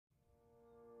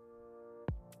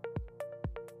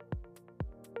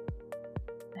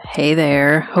Hey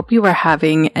there. Hope you are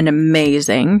having an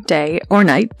amazing day or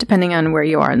night, depending on where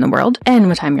you are in the world and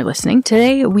what time you're listening.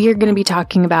 Today, we are going to be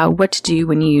talking about what to do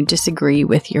when you disagree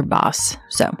with your boss.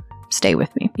 So, stay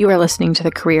with me. You are listening to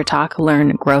the Career Talk, Learn,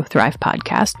 Grow, Thrive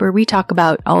podcast, where we talk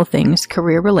about all things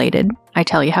career related. I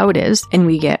tell you how it is, and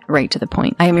we get right to the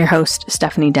point. I am your host,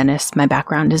 Stephanie Dennis. My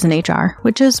background is in HR,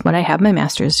 which is what I have my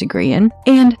master's degree in.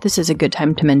 And this is a good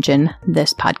time to mention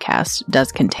this podcast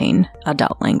does contain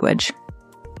adult language.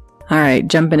 All right,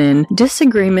 jumping in.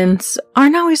 Disagreements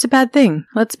aren't always a bad thing.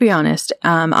 Let's be honest.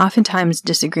 Oftentimes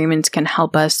disagreements can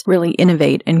help us really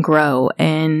innovate and grow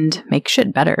and make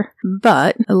shit better.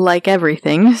 But like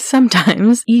everything,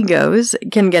 sometimes egos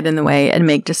can get in the way and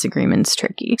make disagreements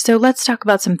tricky. So let's talk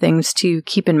about some things to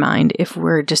keep in mind if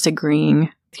we're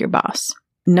disagreeing with your boss.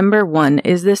 Number 1,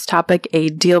 is this topic a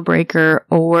deal breaker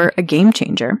or a game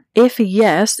changer? If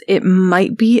yes, it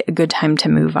might be a good time to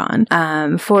move on.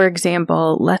 For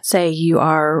example, let's say you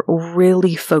are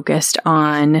really focused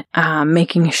on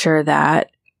making sure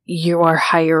that you are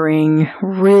hiring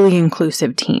really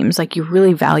inclusive teams, like you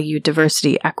really value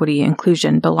diversity, equity,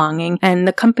 inclusion, belonging, and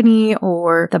the company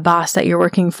or the boss that you're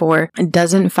working for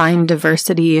doesn't find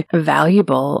diversity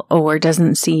valuable or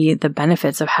doesn't see the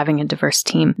benefits of having a diverse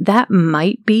team. That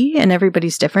might be, and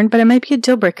everybody's different, but it might be a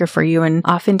deal breaker for you. And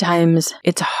oftentimes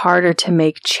it's harder to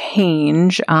make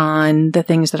change on the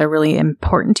things that are really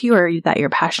important to you or that you're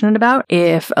passionate about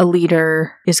if a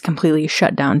leader is completely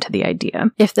shut down to the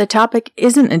idea. If the topic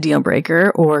isn't a deal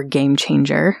breaker or game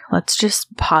changer, let's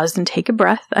just pause and take a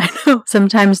breath. I know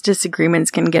sometimes disagreements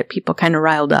can get people kind of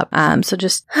riled up. So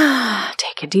just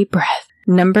take a deep breath.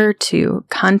 Number 2,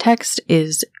 context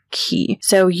is key.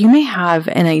 So you may have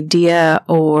an idea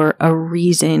or a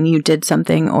reason you did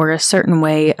something or a certain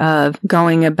way of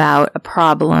going about a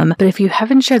problem, but if you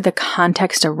haven't shared the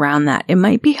context around that, it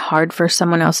might be hard for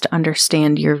someone else to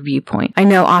understand your viewpoint. I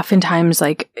know oftentimes,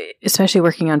 like, especially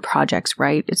working on projects,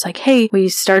 right? It's like, hey, we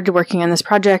started working on this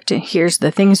project. Here's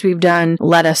the things we've done.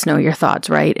 Let us know your thoughts,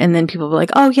 right? And then people will be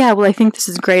like, oh yeah, well, I think this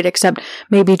is great, except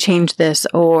maybe change this,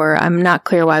 or I'm not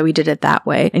clear why we did it that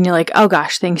way. And you're like, oh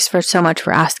gosh, thanks for so much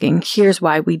for asking. Here's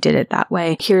why we did it that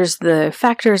way. Here's the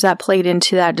factors that played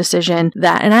into that decision.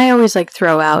 And I always like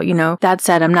throw out, that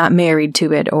said, I'm not married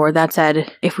to it, or that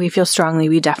said, if we feel strongly,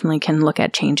 we definitely can look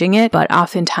at changing it. But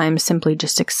oftentimes simply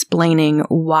just explaining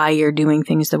why you're doing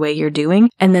things the way you're doing,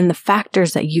 and then the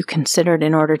factors that you considered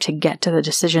in order to get to the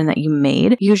decision that you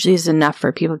made usually is enough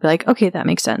for people to be like, okay, that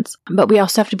makes sense. But we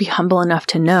also have to be humble enough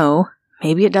to know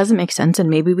maybe it doesn't make sense and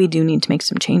maybe we do need to make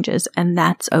some changes, and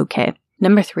that's okay.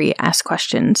 Number 3, ask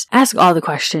questions. Ask all the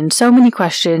questions. So many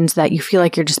questions that you feel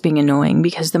like you're just being annoying,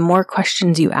 because the more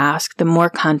questions you ask, the more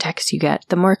context you get,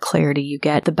 the more clarity you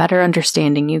get, the better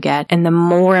understanding you get, and the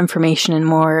more information and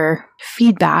more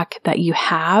feedback that you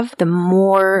have, the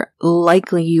more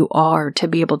likely you are to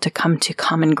be able to come to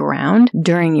common ground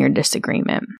during your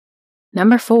disagreement.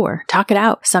 Number 4, talk it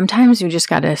out. Sometimes you just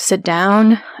gotta sit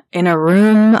down in a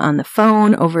room on the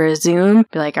phone over a Zoom,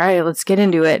 be like, all right, let's get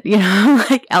into it.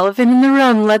 Like elephant in the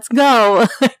room, let's go.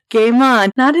 Game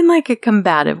on. Not in like a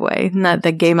combative way. Not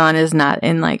that game on is not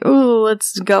in like, oh,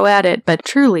 let's go at it, but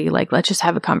truly like, let's just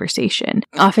have a conversation.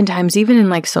 Oftentimes, even in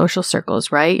like social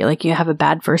circles, right? Like you have a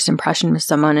bad first impression with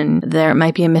someone and there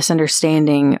might be a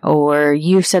misunderstanding, or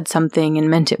you said something and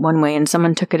meant it one way and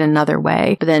someone took it another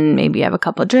way. But then maybe you have a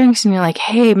couple of drinks and you're like,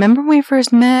 hey, remember when we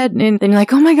first met? And then you're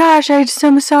like, oh my gosh, I'm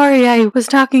so sorry. I was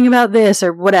talking about this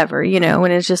or whatever,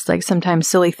 and it's just like sometimes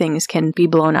silly things can be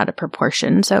blown out of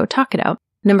proportion. So talk it out.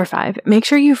 Number 5, make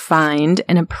sure you find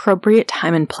an appropriate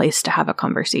time and place to have a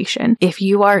conversation. If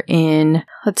you are in,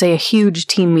 let's say, a huge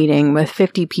team meeting with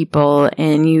 50 people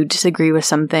and you disagree with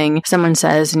something someone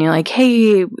says and you're like,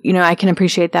 hey, I can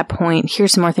appreciate that point.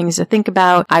 Here's some more things to think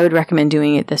about. I would recommend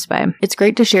doing it this way. It's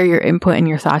great to share your input and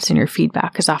your thoughts and your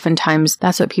feedback, because oftentimes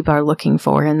that's what people are looking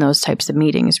for in those types of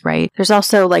meetings, right? There's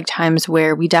also like times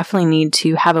where we definitely need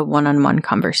to have a one-on-one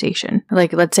conversation.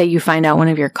 Like, let's say you find out one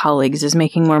of your colleagues is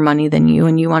making more money than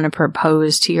you and you want to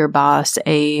propose to your boss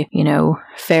a,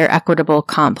 fair, equitable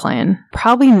comp plan.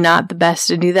 Probably not the best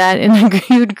to do that in a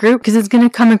huge group, because it's going to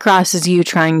come across as you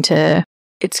trying to,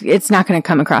 it's not going to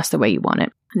come across the way you want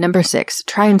it. Number 6,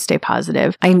 try and stay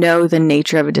positive. I know the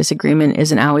nature of a disagreement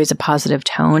isn't always a positive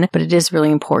tone, but it is really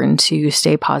important to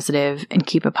stay positive and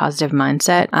keep a positive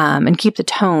mindset, and keep the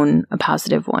tone a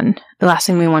positive one. The last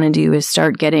thing we want to do is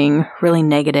start getting really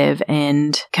negative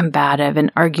and combative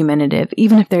and argumentative.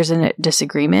 Even if there's a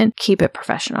disagreement, keep it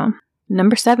professional.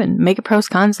 Number 7, make a pros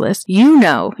cons list.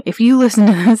 If you listen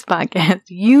to this podcast,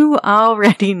 you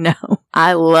already know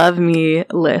I love me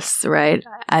lists, right?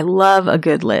 I love a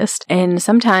good list. And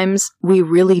sometimes we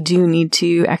really do need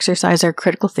to exercise our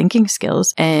critical thinking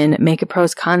skills and make a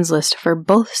pros cons list for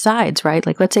both sides, right?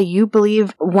 Like, let's say you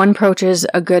believe one approach is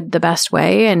the best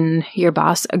way and your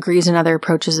boss agrees another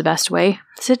approach is the best way.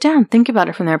 Sit down, think about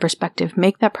it from their perspective,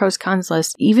 make that pros cons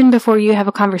list. Even before you have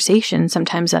a conversation,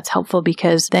 sometimes that's helpful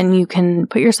because then you can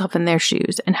put yourself in their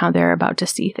shoes and how they're about to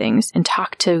see things and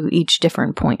talk to each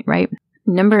different point, right?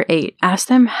 Number 8, ask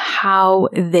them how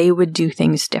they would do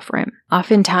things different.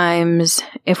 Oftentimes,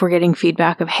 if we're getting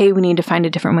feedback of, hey, we need to find a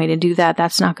different way to do that,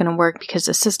 that's not going to work because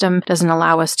the system doesn't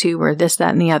allow us to, or this,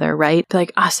 that, and the other, right? Be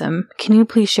like, awesome. Can you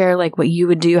please share like what you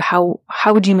would do? How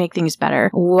would you make things better?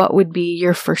 What would be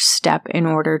your first step in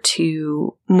order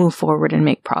to move forward and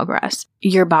make progress?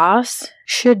 Your boss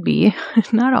should be,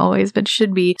 not always, but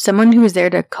should be someone who is there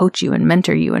to coach you and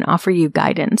mentor you and offer you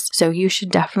guidance. So you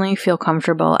should definitely feel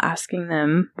comfortable asking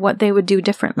them what they would do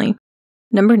differently.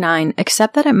 Number 9,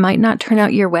 accept that it might not turn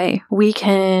out your way. We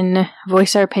can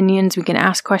voice our opinions, we can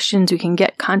ask questions, we can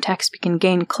get context, we can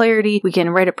gain clarity, we can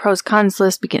write a pros cons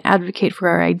list, we can advocate for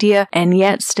our idea, and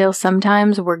yet still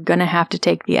sometimes we're gonna have to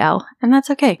take the L. And that's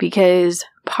okay, because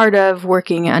part of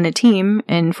working on a team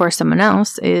and for someone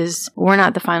else is we're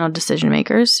not the final decision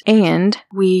makers, and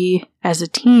we as a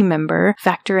team member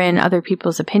factor in other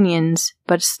people's opinions,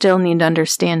 but still need to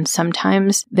understand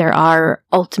sometimes there are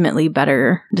ultimately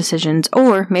better decisions,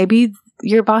 or maybe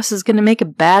your boss is going to make a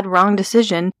bad, wrong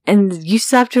decision and you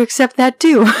still have to accept that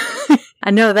too.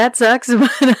 I know that sucks,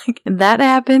 but that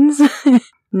happens.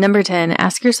 Number 10,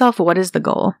 ask yourself, what is the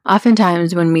goal?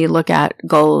 Oftentimes when we look at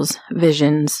goals,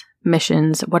 visions,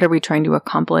 missions, what are we trying to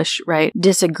accomplish, right?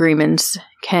 Disagreements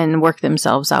can work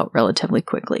themselves out relatively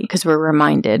quickly because we're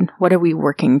reminded, what are we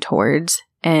working towards?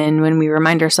 And when we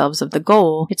remind ourselves of the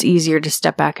goal, it's easier to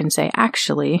step back and say,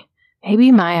 actually,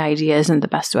 maybe my idea isn't the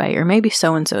best way, or maybe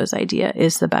so-and-so's idea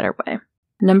is the better way.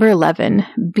 Number 11,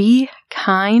 be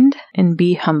kind and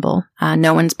be humble.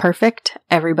 No one's perfect.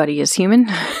 Everybody is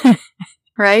human.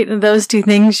 Right? Those two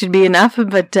things should be enough,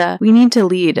 but we need to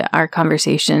lead our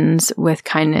conversations with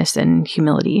kindness and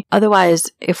humility. Otherwise,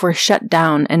 if we're shut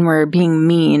down and we're being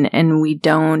mean and we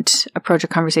don't approach a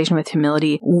conversation with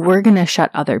humility, we're going to shut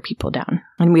other people down,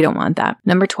 and we don't want that.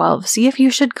 Number 12, see if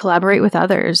you should collaborate with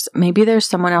others. Maybe there's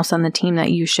someone else on the team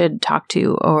that you should talk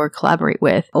to or collaborate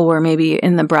with, or maybe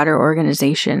in the broader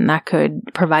organization that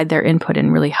could provide their input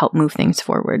and really help move things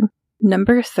forward.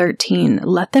 Number 13,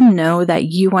 let them know that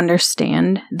you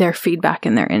understand their feedback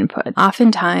and their input.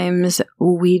 Oftentimes,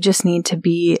 we just need to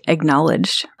be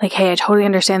acknowledged. Like, hey, I totally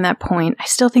understand that point. I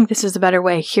still think this is a better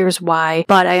way. Here's why.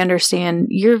 But I understand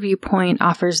your viewpoint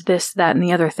offers this, that, and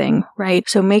the other thing, right?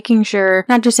 So making sure,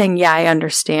 not just saying, yeah, I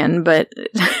understand, but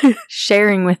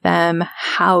sharing with them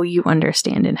how you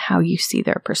understand and how you see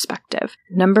their perspective.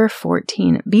 Number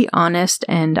 14, be honest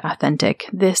and authentic.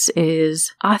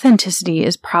 Authenticity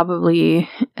is probably,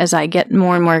 as I get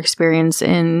more and more experience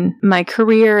in my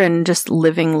career and just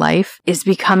living life, is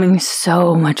becoming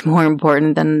so much more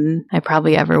important than I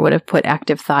probably ever would have put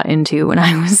active thought into when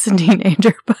I was a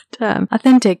teenager. But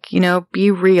authentic,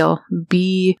 be real,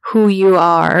 be who you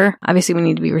are. Obviously, we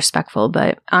need to be respectful,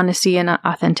 but honesty and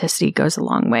authenticity goes a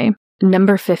long way.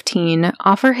 Number 15,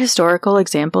 offer historical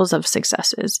examples of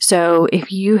successes. So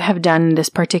if you have done this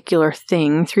particular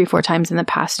thing 3-4 times in the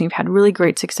past and you've had really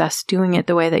great success doing it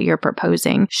the way that you're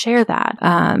proposing, share that.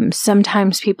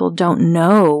 Sometimes people don't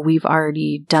know we've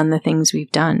already done the things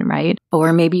we've done, right?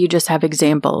 Or maybe you just have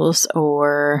examples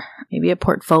or maybe a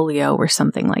portfolio or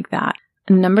something like that.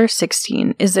 Number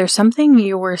 16, is there something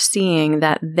you're seeing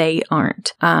that they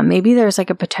aren't? Maybe there's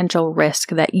like a potential risk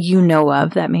that you know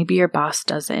of that maybe your boss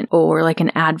doesn't, or like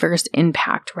an adverse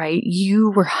impact, right?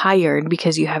 You were hired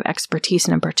because you have expertise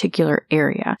in a particular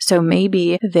area. So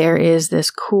maybe there is this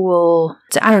cool,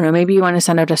 maybe you want to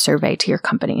send out a survey to your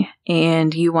company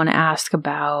and you want to ask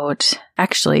about,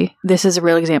 actually, this is a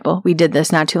real example. We did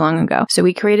this not too long ago. So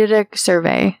we created a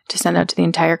survey to send out to the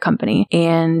entire company.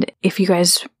 And if you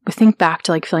guys think back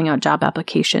to like filling out job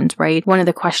applications, right? One of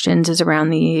the questions is around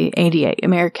the ADA,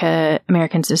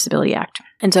 Americans Disability Act.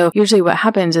 And so usually what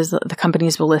happens is the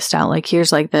companies will list out like,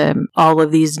 here's like all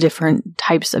of these different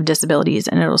types of disabilities.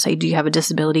 And it'll say, do you have a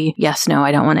disability? Yes, no,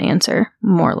 I don't want to answer,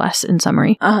 more or less in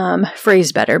summary.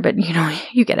 Phrased better, but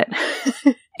you get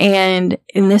it. And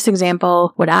in this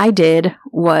example, what I did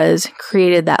was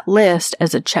created that list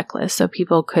as a checklist so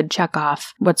people could check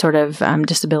off what sort of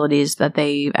disabilities that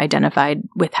they identified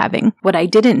with having. What I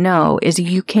didn't know is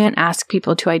you can't ask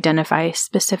people to identify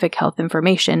specific health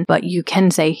information, but you can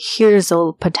say, here's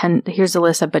a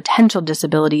list of potential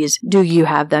disabilities. Do you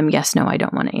have them? Yes, no, I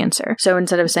don't want to answer. So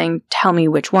instead of saying, tell me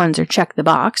which ones or check the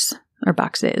box, or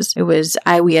boxes.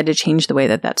 We had to change the way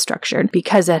that that's structured,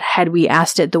 because had we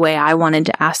asked it the way I wanted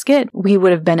to ask it, we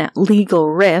would have been at legal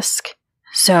risk.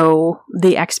 So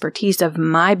the expertise of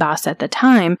my boss at the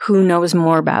time, who knows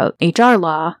more about HR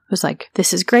law, was like,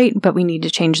 this is great, but we need to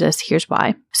change this. Here's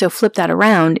why. So flip that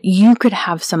around. You could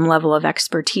have some level of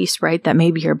expertise, right? That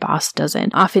maybe your boss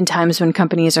doesn't. Oftentimes when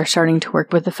companies are starting to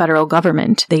work with the federal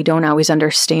government, they don't always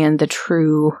understand the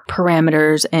true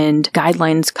parameters and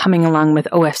guidelines coming along with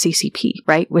OFCCP,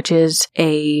 right? Which is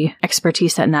a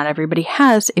expertise that not everybody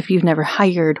has if you've never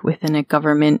hired within a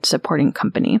government supporting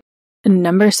company.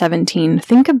 Number 17,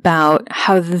 think about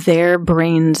how their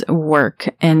brains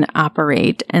work and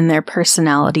operate and their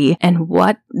personality and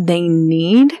what they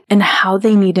need and how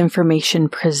they need information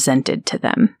presented to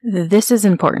them. This is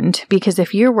important because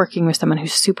if you're working with someone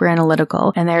who's super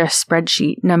analytical and they're a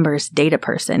spreadsheet, numbers, data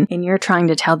person, and you're trying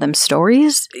to tell them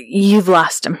stories, you've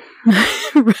lost them,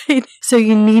 right? So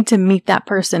you need to meet that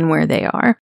person where they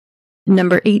are.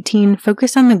 Number 18,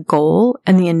 focus on the goal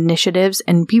and the initiatives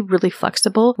and be really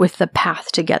flexible with the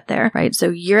path to get there, right?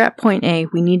 So you're at point A,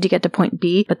 we need to get to point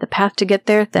B, but the path to get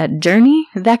there, that journey,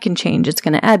 that can change. It's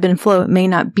going to ebb and flow. It may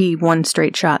not be one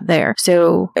straight shot there.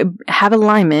 So have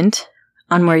alignment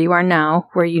on where you are now,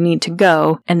 where you need to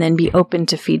go, and then be open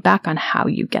to feedback on how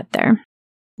you get there.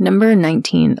 Number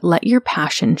 19, let your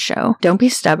passion show. Don't be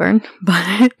stubborn,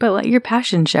 but let your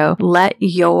passion show. Let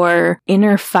your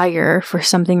inner fire for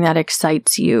something that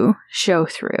excites you show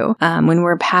through. When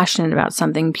we're passionate about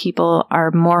something, people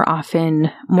are more often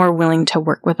more willing to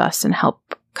work with us and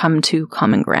help come to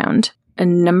common ground.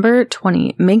 And number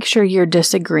 20, make sure you're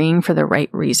disagreeing for the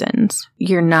right reasons.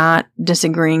 You're not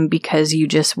disagreeing because you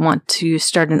just want to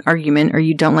start an argument or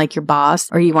you don't like your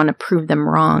boss or you want to prove them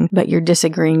wrong, but you're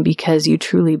disagreeing because you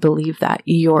truly believe that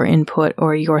your input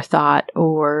or your thought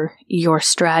or your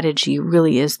strategy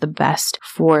really is the best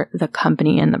for the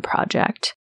company and the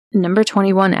project. Number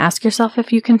 21, ask yourself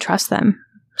if you can trust them.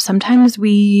 Sometimes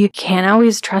we can't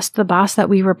always trust the boss that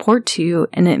we report to,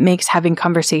 and it makes having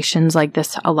conversations like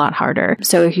this a lot harder.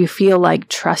 So if you feel like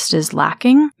trust is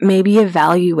lacking, maybe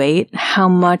evaluate how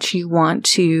much you want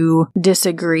to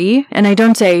disagree. And I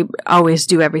don't say always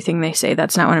do everything they say.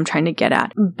 That's not what I'm trying to get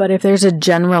at. But if there's a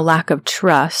general lack of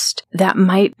trust,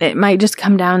 it might just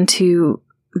come down to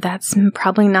that's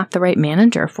probably not the right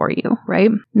manager for you,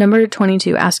 right? Number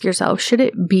 22, ask yourself, should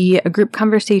it be a group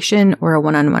conversation or a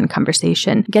one-on-one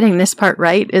conversation? Getting this part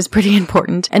right is pretty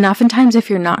important. And oftentimes, if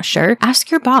you're not sure, ask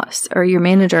your boss or your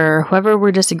manager or whoever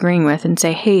we're disagreeing with and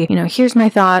say, hey, here's my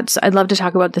thoughts. I'd love to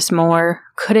talk about this more.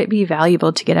 Could it be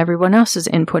valuable to get everyone else's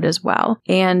input as well?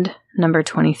 And number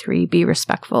 23, be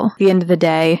respectful. At the end of the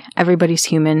day, everybody's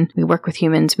human. We work with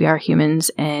humans. We are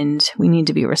humans, and we need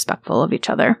to be respectful of each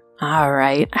other. All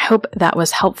right. I hope that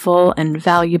was helpful and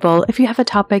valuable. If you have a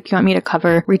topic you want me to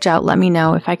cover, reach out. Let me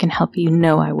know. If I can help you,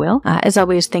 know I will. As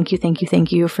always, thank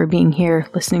you for being here,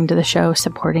 listening to the show,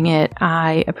 supporting it.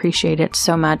 I appreciate it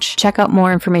so much. Check out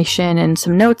more information and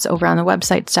some notes over on the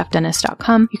website,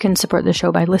 stephdennis.com. You can support the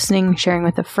show by listening, sharing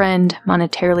with a friend,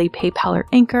 monetarily, PayPal, or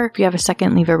Anchor. If you have a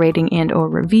second, leave a rating and or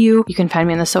review. You can find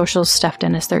me on the socials,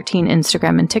 StephDennis13,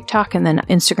 Instagram and TikTok, and then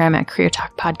Instagram at Career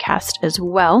Talk Podcast as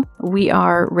well. We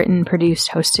are written, produced,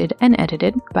 hosted, and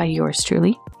edited by yours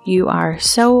truly. You are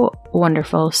so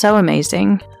wonderful, so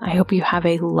amazing. I hope you have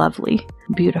a lovely,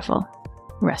 beautiful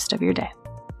rest of your day.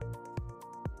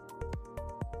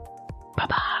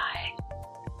 Bye-bye.